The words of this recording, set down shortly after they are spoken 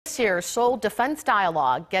This year's Seoul Defense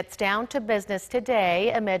Dialogue gets down to business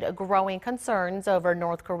today amid growing concerns over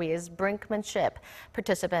North Korea's brinkmanship.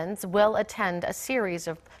 Participants will attend a series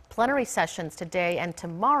of plenary sessions today and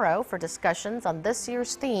tomorrow for discussions on this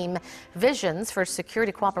year's theme, Visions for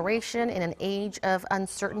Security Cooperation in an Age of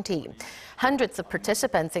Uncertainty. Hundreds of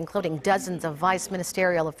participants, including dozens of vice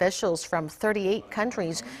ministerial officials from 38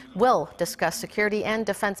 countries, will discuss security and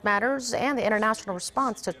defense matters and the international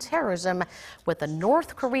response to terrorism, with the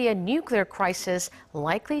North Korea nuclear crisis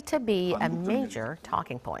likely to be a major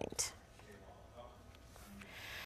talking point.